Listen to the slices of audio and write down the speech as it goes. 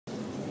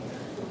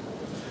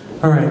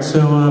Alright,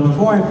 so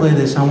before I play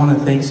this, I want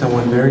to thank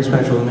someone very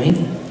special to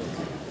me.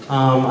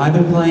 I've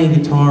been playing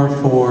guitar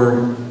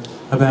for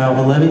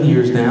about 11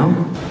 years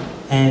now,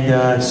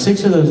 and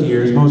 6 of those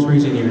years, most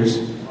recent years,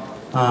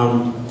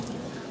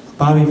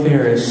 Bobby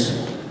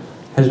Farris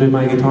has been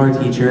my guitar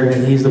teacher,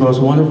 and he's the most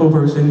wonderful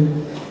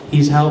person.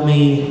 He's helped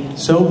me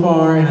so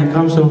far, and I've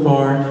come so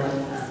far.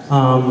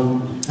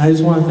 I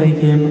just want to thank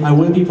him. I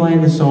wouldn't be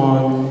playing this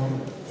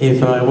song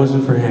if it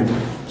wasn't for him.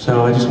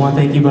 So I just want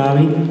to thank you,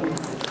 Bobby.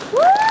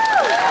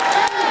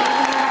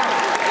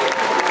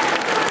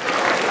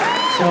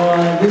 So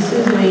this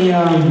is a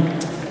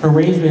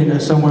arrangement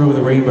of Somewhere with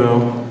a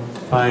Rainbow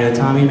by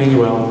Tommy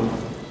Emmanuel.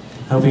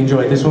 Hope you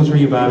enjoy it. This one's for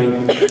you, Bobby.